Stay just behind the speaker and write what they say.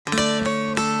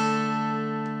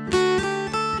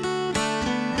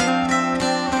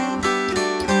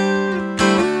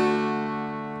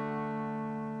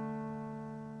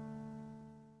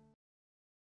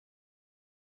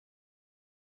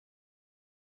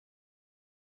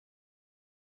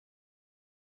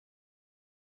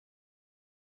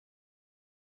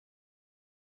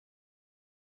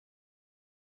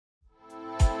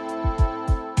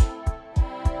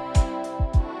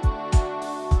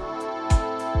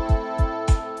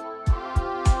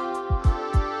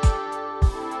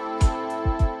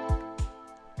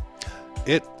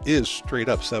It is straight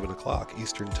up 7 o'clock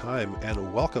Eastern Time,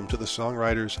 and welcome to the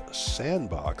Songwriter's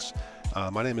Sandbox.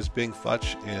 My name is Bing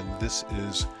Futch, and this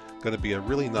is going to be a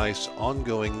really nice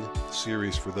ongoing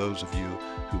series for those of you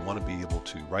who want to be able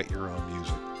to write your own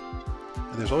music.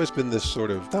 And there's always been this sort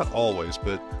of, not always,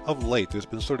 but of late, there's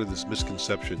been sort of this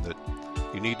misconception that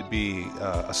you need to be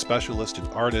a specialist, an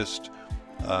artist,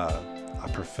 a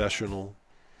professional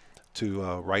to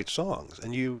write songs.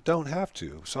 And you don't have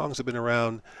to. Songs have been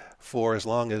around for as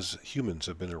long as humans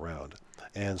have been around.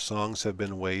 And songs have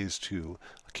been ways to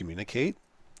communicate,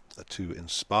 to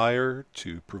inspire,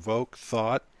 to provoke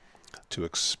thought, to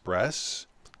express,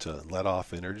 to let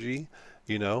off energy,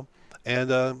 you know.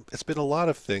 And it's been a lot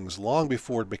of things long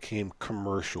before it became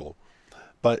commercial.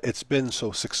 But it's been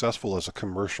so successful as a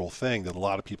commercial thing that a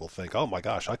lot of people think, oh my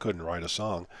gosh, I couldn't write a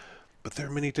song. But there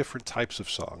are many different types of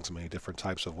songs, many different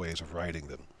types of ways of writing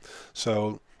them.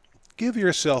 So give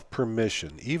yourself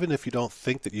permission, even if you don't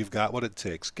think that you've got what it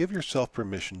takes, give yourself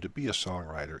permission to be a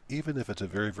songwriter, even if it's a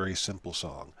very, very simple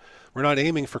song. We're not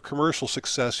aiming for commercial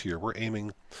success here. We're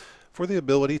aiming for the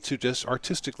ability to just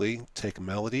artistically take a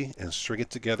melody and string it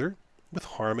together with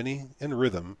harmony and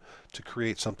rhythm to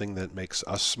create something that makes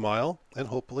us smile and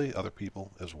hopefully other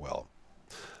people as well.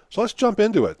 So let's jump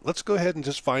into it. Let's go ahead and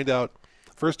just find out,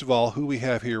 first of all, who we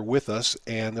have here with us.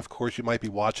 And of course, you might be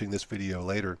watching this video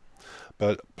later.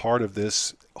 But part of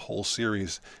this whole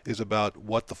series is about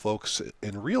what the folks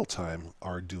in real time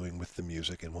are doing with the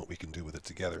music and what we can do with it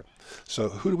together. So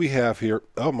who do we have here?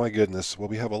 Oh my goodness. Well,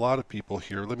 we have a lot of people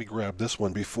here. Let me grab this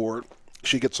one before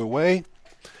she gets away.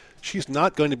 She's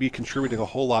not going to be contributing a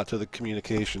whole lot to the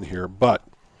communication here, but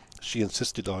she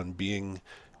insisted on being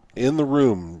in the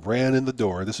room, ran in the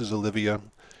door. This is Olivia.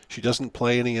 She doesn't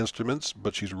play any instruments,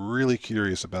 but she's really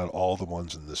curious about all the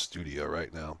ones in the studio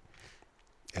right now.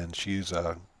 And she's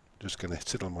just going to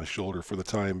sit on my shoulder for the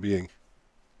time being.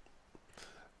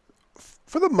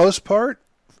 For the most part,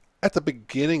 at the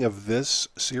beginning of this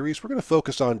series, we're going to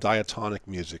focus on diatonic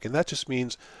music, and that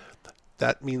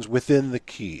means within the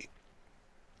key.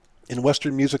 In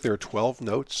Western music, there are 12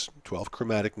 notes, 12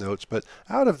 chromatic notes, but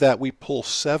out of that, we pull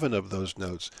 7 of those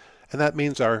notes. And that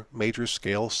means our major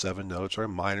scale is 7 notes, our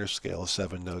minor scale is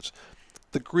 7 notes.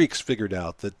 The Greeks figured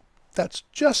out that that's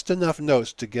just enough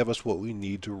notes to give us what we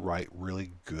need to write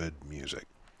really good music.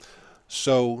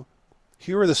 So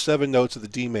here are the 7 notes of the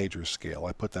D major scale.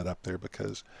 I put that up there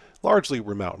because largely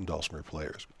we're mountain dulcimer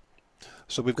players.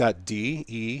 So we've got D,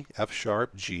 E, F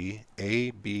sharp, G,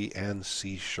 A, B, and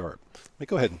C sharp. Let me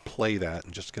go ahead and play that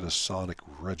and just get a sonic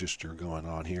register going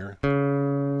on here.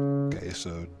 Okay,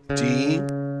 so D,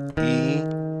 E,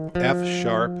 F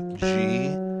sharp, G,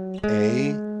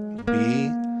 A,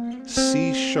 B,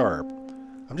 C sharp.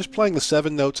 I'm just playing the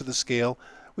 7 notes of the scale.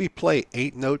 We play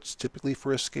 8 notes typically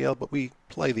for a scale, but we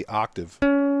play the octave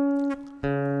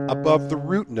above the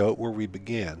root note where we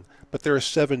began. But there are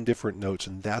 7 different notes,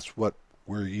 and that's what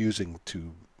we're using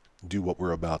to do what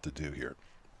we're about to do here.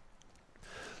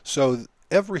 So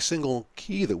every single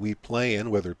key that we play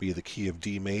in, whether it be the key of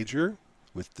D major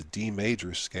with the D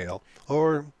major scale,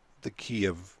 or the key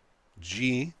of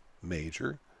G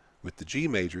major with the G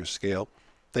major scale,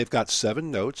 they've got 7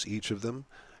 notes, each of them,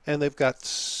 and they've got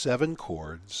 7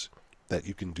 chords that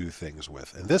you can do things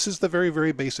with. And this is the very,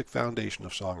 very basic foundation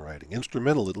of songwriting,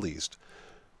 instrumental at least.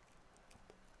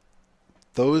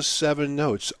 Those 7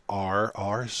 notes are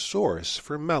our source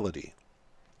for melody.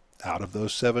 Out of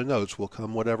those 7 notes will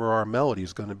come whatever our melody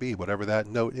is going to be, whatever that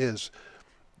note is,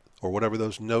 or whatever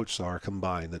those notes are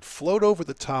combined that float over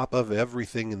the top of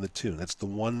everything in the tune. That's the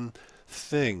one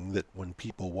thing that when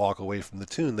people walk away from the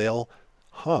tune, they'll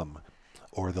hum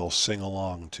or they'll sing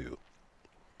along to.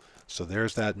 So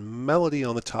there's that melody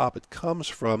on the top. It comes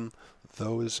from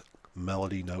those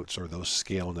melody notes or those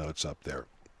scale notes up there.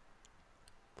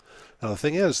 Now the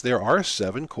thing is, there are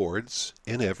 7 chords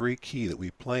in every key that we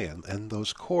play in, and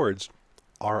those chords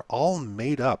are all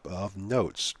made up of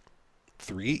notes,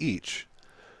 3 each.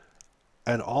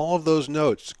 And all of those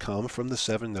notes come from the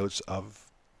 7 notes of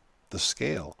the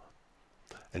scale.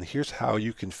 And here's how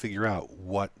you can figure out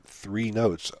what 3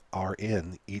 notes are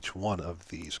in each one of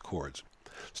these chords.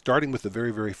 Starting with the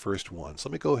very, very first one. So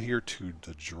let me go here to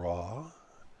the draw.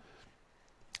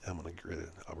 I'm going to get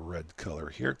a red color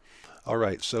here. All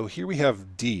right, so here we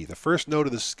have D, the first note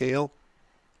of the scale.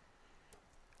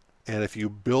 And if you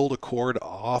build a chord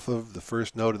off of the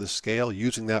first note of the scale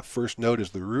using that first note as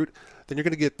the root, then you're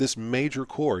going to get this major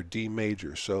chord, D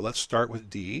major. So let's start with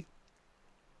D.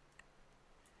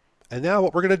 And now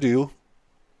what we're going to do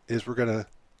is we're going to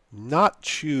not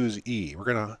choose E. We're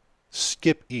going to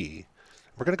skip E.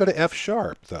 We're going to go to F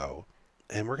sharp, though,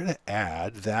 and we're going to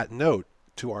add that note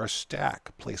to our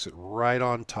stack. Place it right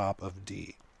on top of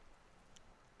D.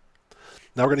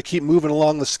 Now we're going to keep moving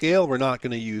along the scale. We're not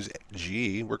going to use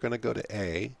G. We're going to go to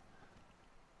A.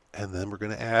 And then we're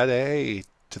going to add A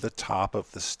to the top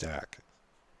of the stack.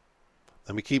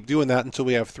 And we keep doing that until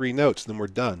we have 3 notes, then we're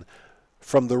done.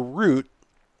 From the root,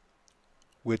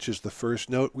 which is the first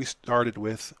note we started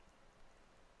with,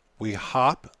 we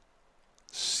hop,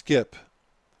 skip,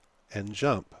 and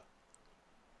jump.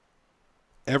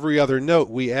 Every other note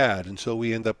we add until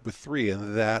we end up with 3,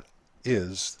 and that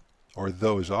is, or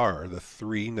those are, the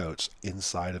 3 notes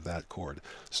inside of that chord.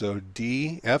 So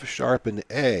D, F sharp, and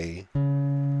A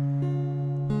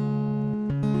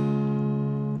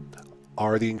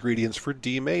are the ingredients for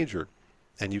D major.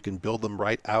 And you can build them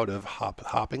right out of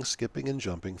hopping, skipping, and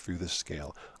jumping through this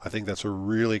scale. I think that's a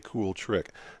really cool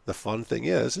trick. The fun thing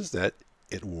is that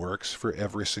it works for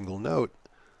every single note.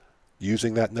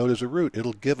 Using that note as a root,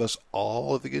 it'll give us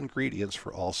all of the ingredients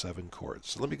for all 7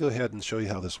 chords. So let me go ahead and show you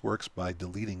how this works by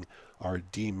deleting our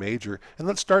D major. And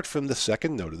let's start from the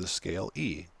second note of the scale,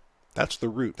 E. That's the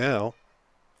root now.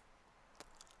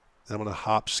 And I'm going to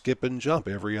hop, skip, and jump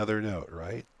every other note,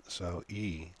 right? So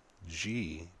E,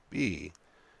 G, B.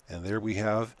 And there we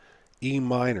have E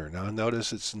minor. Now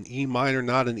notice it's an E minor,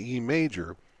 not an E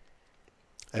major.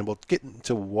 And we'll get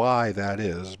into why that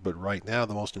is, but right now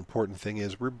the most important thing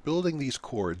is we're building these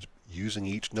chords using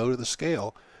each note of the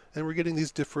scale, and we're getting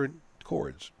these different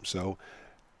chords. So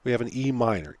we have an E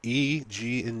minor. E,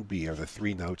 G, and B are the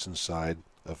 3 notes inside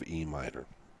of E minor.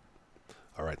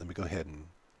 All right, let me go ahead and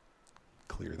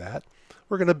clear that.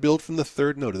 We're going to build from the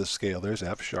 3rd note of the scale. There's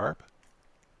F sharp.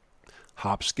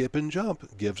 Hop, skip, and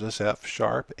jump gives us F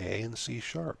sharp, A, and C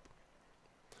sharp.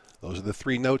 Those are the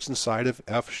 3 notes inside of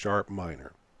F sharp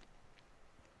minor.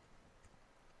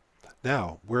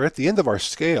 Now, we're at the end of our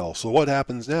scale, so what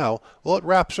happens now? Well, it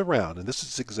wraps around, and this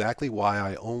is exactly why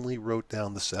I only wrote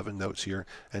down the 7 notes here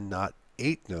and not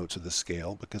 8 notes of the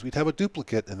scale, because we'd have a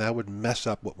duplicate, and that would mess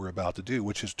up what we're about to do,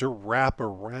 which is to wrap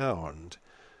around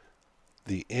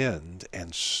the end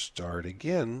and start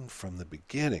again from the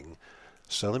beginning.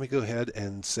 So let me go ahead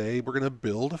and say we're going to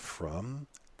build from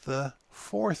the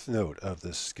 4th note of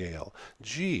this scale,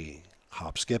 G.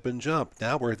 Hop, skip, and jump.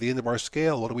 Now we're at the end of our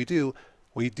scale. What do?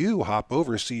 We do hop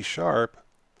over C sharp,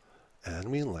 and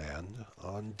we land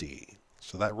on D.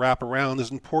 So that wraparound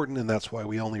is important, and that's why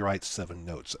we only write 7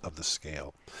 notes of the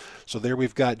scale. So there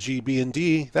we've got G, B, and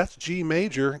D. That's G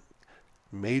major,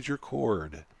 major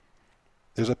chord.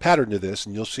 There's a pattern to this,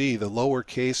 and you'll see the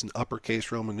lowercase and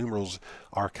uppercase Roman numerals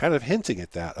are kind of hinting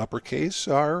at that. Uppercase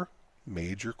are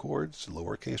major chords,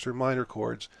 lowercase are minor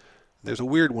chords. There's a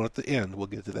weird one at the end. We'll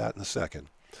get to that in a second.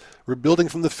 We're building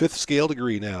from the 5th scale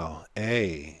degree now.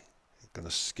 A. Going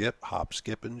to skip, hop,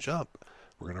 skip, and jump.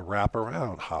 We're going to wrap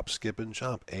around, hop, skip, and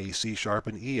jump. A, C sharp,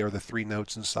 and E are the 3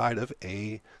 notes inside of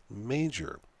A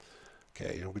major.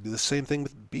 Okay, and we do the same thing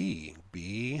with B.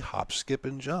 B, hop, skip,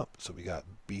 and jump. So we got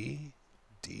B,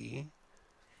 D,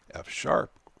 F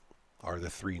sharp are the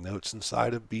 3 notes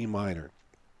inside of B minor.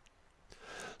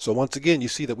 So once again, you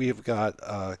see that we have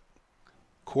got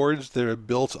chords that are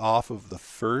built off of the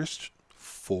 1st,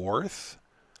 4th,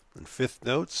 and 5th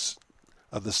notes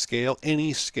of the scale,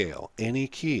 any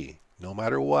key, no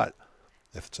matter what.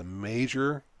 If it's a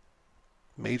major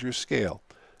scale,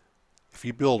 if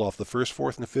you build off the 1st,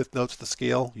 4th, and the 5th notes of the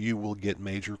scale, you will get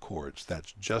major chords.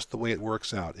 That's just the way it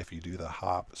works out if you do the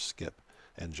hop, skip,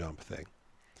 and jump thing.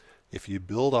 If you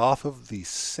build off of the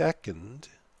 2nd,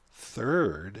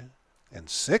 3rd, and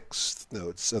 6th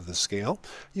notes of the scale,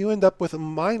 you end up with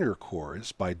minor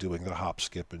chords by doing the hop,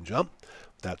 skip, and jump.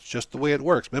 That's just the way it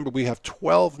works. Remember, we have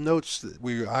 12 notes that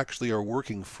we actually are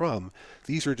working from.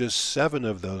 These are just 7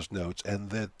 of those notes, and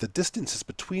the distances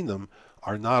between them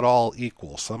are not all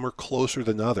equal. Some are closer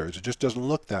than others. It just doesn't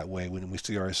look that way when we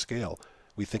see our scale.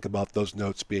 We think about those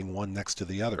notes being one next to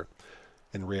the other.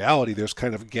 In reality, there's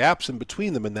kind of gaps in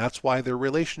between them, and that's why their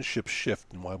relationships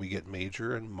shift and why we get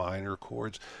major and minor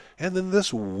chords. And then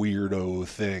this weirdo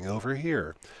thing over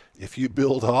here. If you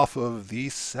build off of the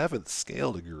 7th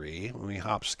scale degree, when we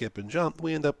hop, skip, and jump,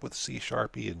 we end up with C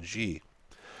sharp, E, and G.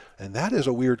 And that is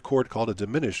a weird chord called a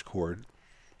diminished chord.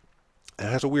 It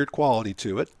has a weird quality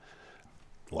to it,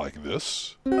 like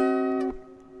this. So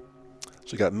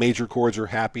you got major chords are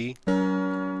happy,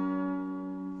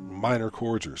 minor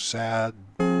chords are sad,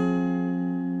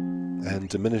 and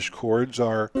diminished chords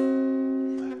are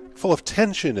full of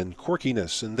tension and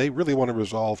quirkiness, and they really want to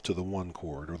resolve to the 1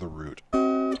 chord or the root.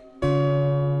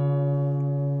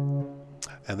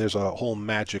 And there's a whole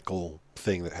magical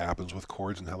thing that happens with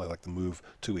chords and how they like to move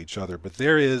to each other. But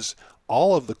there are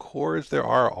all of the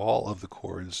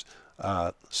chords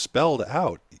spelled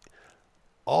out.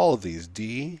 All of these,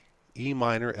 D, E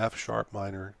minor, F sharp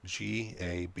minor, G,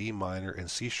 A, B minor, and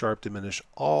C sharp diminished,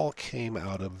 all came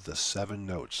out of the 7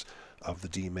 notes of the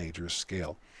D major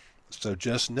scale. So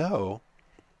just know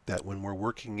that when we're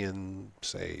working in,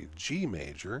 say, G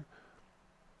major,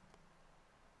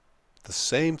 the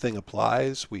same thing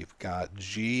applies. We've got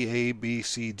G, A, B,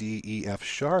 C, D, E, F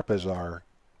sharp as our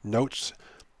notes.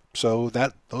 So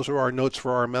those are our notes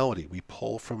for our melody. We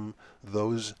pull from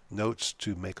those notes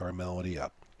to make our melody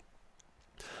up.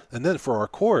 And then for our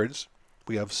chords,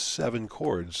 we have 7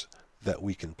 chords that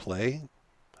we can play.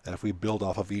 And if we build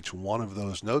off of each one of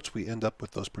those notes, we end up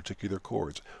with those particular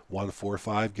chords. 1, 4,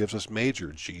 5 gives us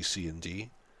major, G, C, and D.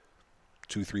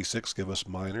 2, 3, 6 give us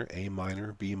minor, A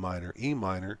minor, B minor, E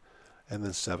minor. And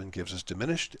then 7 gives us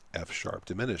diminished, F sharp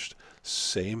diminished.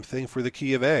 Same thing for the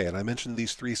key of A. And I mentioned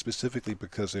these 3 specifically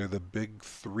because they're the big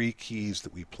 3 keys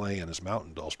that we play in as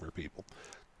mountain dulcimer people.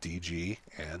 D, G,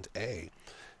 and A.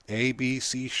 A, B,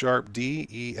 C sharp, D,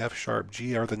 E, F sharp,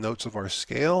 G are the notes of our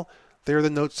scale. They're the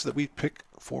notes that we pick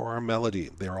for our melody.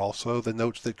 They're also the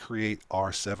notes that create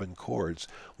our 7 chords.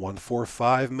 1, 4,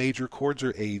 5 major chords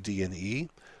are A, D, and E.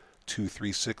 2,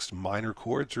 3, 6 minor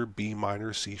chords are B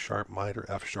minor, C sharp minor,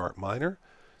 F sharp minor.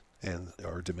 And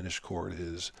our diminished chord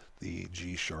is the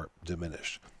G sharp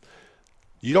diminished.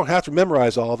 You don't have to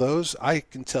memorize all those. I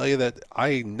can tell you that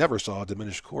I never saw a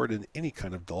diminished chord in any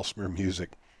kind of dulcimer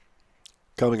music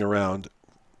coming around,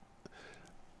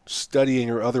 studying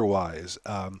or otherwise,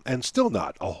 and still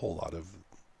not a whole lot of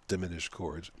diminished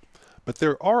chords. But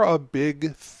there are a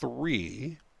big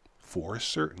 3 for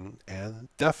certain, and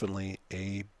definitely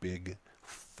a big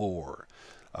 4.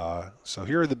 So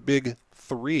here are the big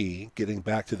 3, getting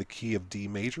back to the key of D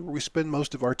major, where we spend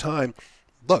most of our time.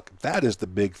 Look, that is the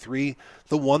big 3.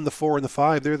 The 1, the 4, and the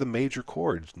 5, they're the major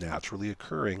chords naturally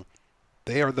occurring.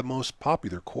 They are the most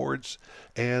popular chords,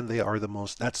 and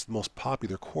that's the most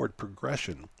popular chord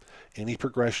progression. Any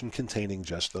progression containing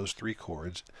just those 3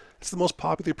 chords, it's the most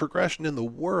popular progression in the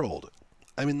world.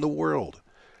 I mean, the world.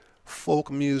 Folk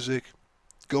music,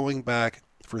 going back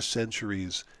for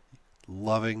centuries,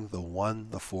 loving the 1,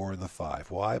 the 4, and the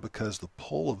 5. Why? Because the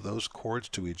pull of those chords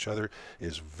to each other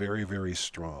is very, very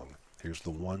strong. Here's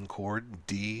the 1 chord,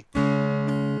 D.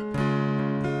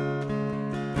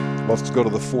 Let's go to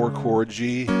the 4 chord,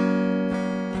 G. It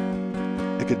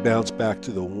could bounce back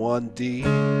to the 1, D.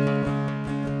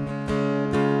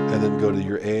 And then go to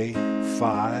your A,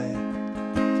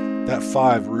 5. That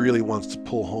 5 really wants to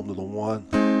pull home to the 1.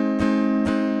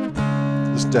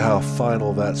 Listen to how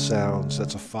final that sounds.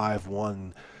 That's a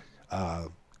 5-1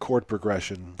 chord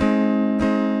progression.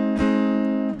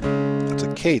 It's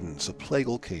a cadence, a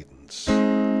plagal cadence.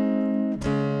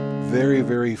 Very,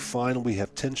 very final. We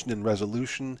have tension and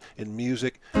resolution in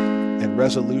music, and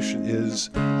resolution is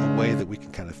a way that we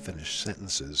can kind of finish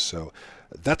sentences. So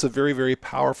that's a very, very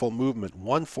powerful movement.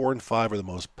 1, 4, and 5 are the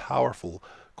most powerful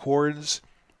chords,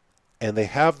 and they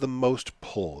have the most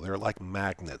pull. They're like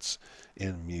magnets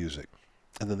in music.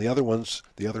 And then the other ones,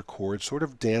 the other chords, sort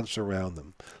of dance around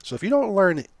them. So if you don't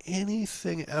learn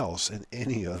anything else in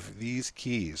any of these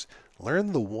keys,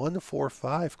 learn the 1, 4,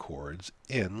 5 chords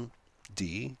in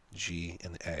D, G,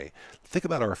 and A. Think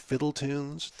about our fiddle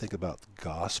tunes. Think about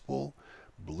gospel,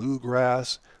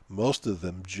 bluegrass. Most of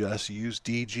them just use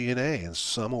D, G, and A in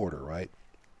some order, right?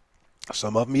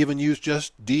 Some of them even use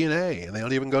just D and A, and they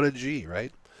don't even go to G,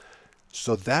 right?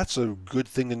 So that's a good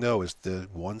thing to know, is the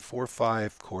 1, 4,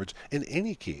 5 chords in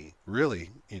any key, really.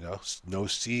 No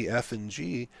C, F, and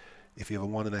G if you have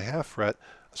a 1.5 fret,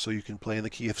 so you can play in the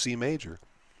key of C major.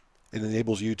 It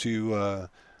enables you to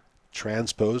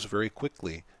transpose very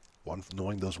quickly,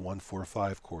 knowing those 1, 4,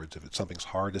 5 chords. If something's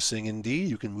hard to sing in D,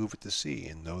 you can move it to C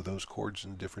and know those chords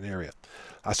in a different area.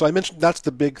 So I mentioned that's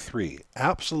the big 3,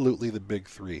 absolutely the big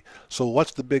 3. So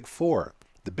what's the big 4?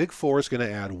 The big 4 is going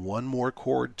to add 1 more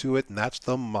chord to it, and that's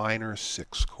the minor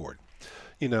 6 chord.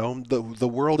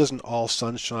 The world isn't all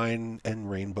sunshine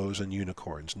and rainbows and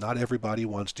unicorns. Not everybody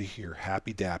wants to hear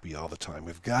happy dappy all the time.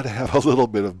 We've got to have a little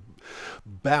bit of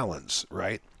balance,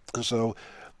 right? And so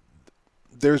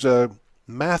there's a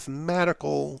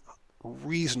mathematical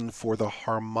reason for the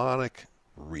harmonic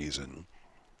reason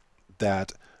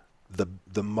that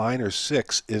the minor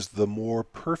 6 is the more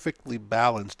perfectly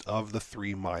balanced of the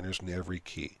 3 minors in every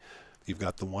key. You've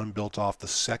got the one built off the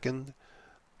 2nd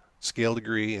scale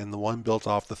degree and the one built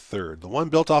off the 3rd. The one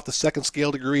built off the 2nd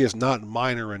scale degree is not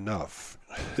minor enough.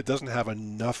 It doesn't have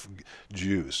enough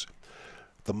juice.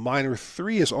 The minor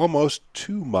 3 is almost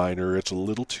too minor. It's a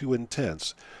little too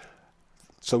intense.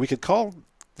 So we could call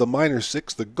the minor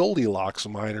 6 the Goldilocks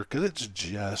minor because it's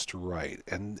just right.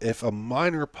 And if a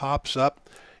minor pops up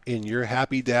in your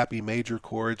happy-dappy major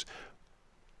chords,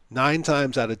 9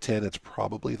 times out of 10 it's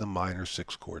probably the minor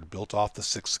 6 chord built off the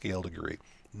 6th scale degree.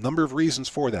 Number of reasons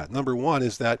for that. Number one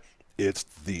is that it's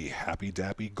the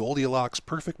happy-dappy Goldilocks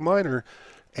perfect minor,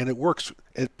 and it works.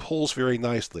 It pulls very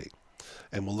nicely.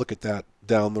 And we'll look at that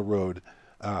down the road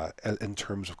in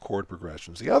terms of chord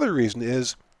progressions. The other reason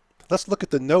is, let's look at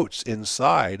the notes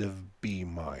inside of B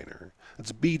minor.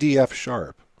 It's B, D, F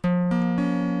sharp.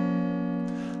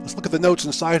 Let's look at the notes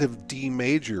inside of D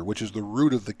major, which is the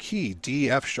root of the key, D,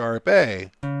 F sharp, A.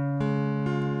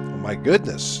 Oh my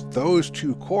goodness, those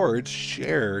two chords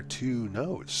share 2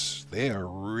 notes. They are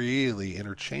really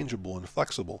interchangeable and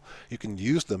flexible. You can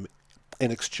use them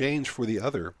in exchange for the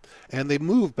other, and they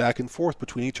move back and forth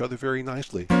between each other very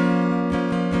nicely.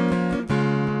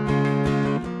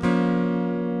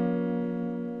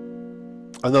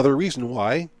 Another reason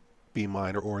why B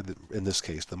minor, or in this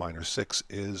case the minor 6,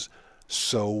 is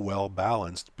so well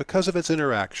balanced, because of its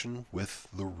interaction with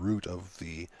the root of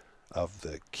the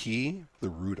key, the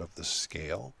root of the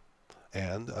scale,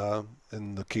 and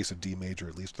in the case of D major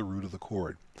at least, the root of the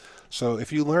chord. So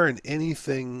if you learn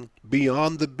anything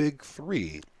beyond the big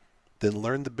 3, then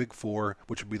learn the big 4,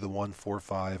 which would be the 1, 4,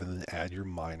 5, and then add your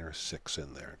minor 6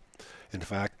 in there. In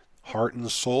fact, heart and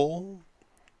soul,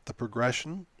 the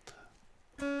progression,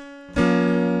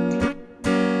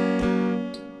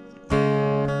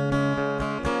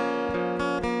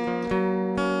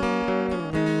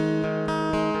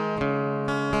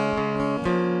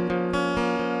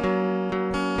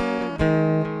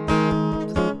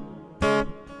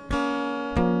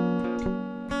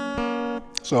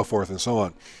 so forth and so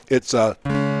on. It's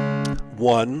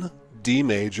 1 D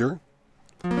major,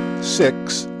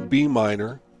 6 B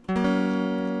minor,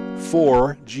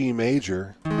 4 G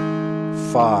major,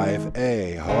 5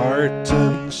 A, heart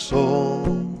and soul.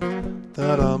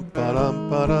 Da-dum, ba-dum,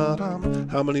 ba-da-dum.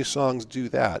 How many songs do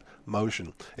that?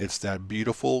 Motion. It's that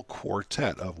beautiful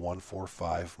quartet of 1, 4,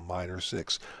 5, minor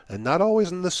 6. And not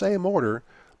always in the same order,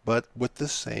 but with the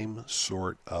same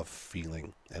sort of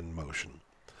feeling and motion.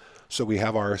 So we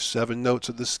have our 7 notes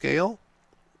of the scale,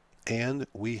 and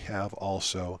we have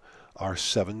also our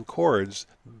 7 chords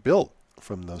built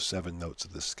from those 7 notes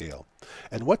of the scale.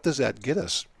 And what does that get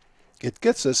us? It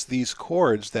gets us these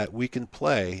chords that we can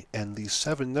play and these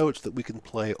 7 notes that we can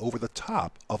play over the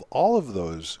top of all of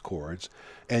those chords.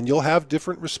 And you'll have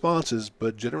different responses,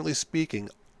 but generally speaking,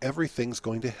 everything's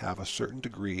going to have a certain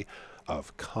degree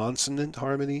of consonant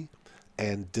harmony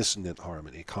and dissonant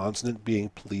harmony. Consonant being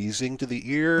pleasing to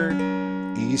the ear,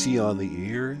 easy on the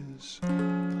ears,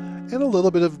 and a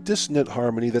little bit of dissonant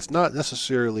harmony that's not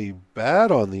necessarily bad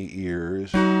on the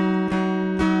ears,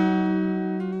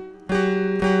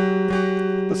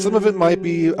 but some of it might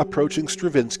be approaching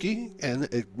Stravinsky, and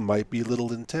it might be a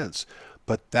little intense.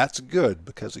 But that's good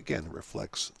because, again, it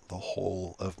reflects the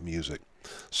whole of music.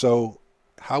 So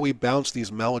how we bounce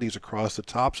these melodies across the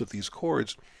tops of these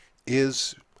chords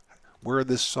is where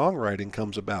this songwriting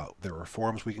comes about. There are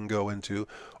forms we can go into,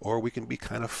 or we can be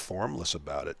kind of formless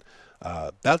about it.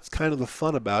 That's kind of the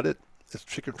fun about it. It's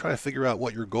trying to figure out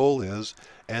what your goal is,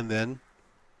 and then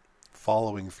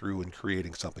following through and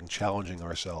creating something, challenging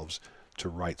ourselves to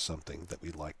write something that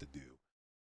we'd like to do.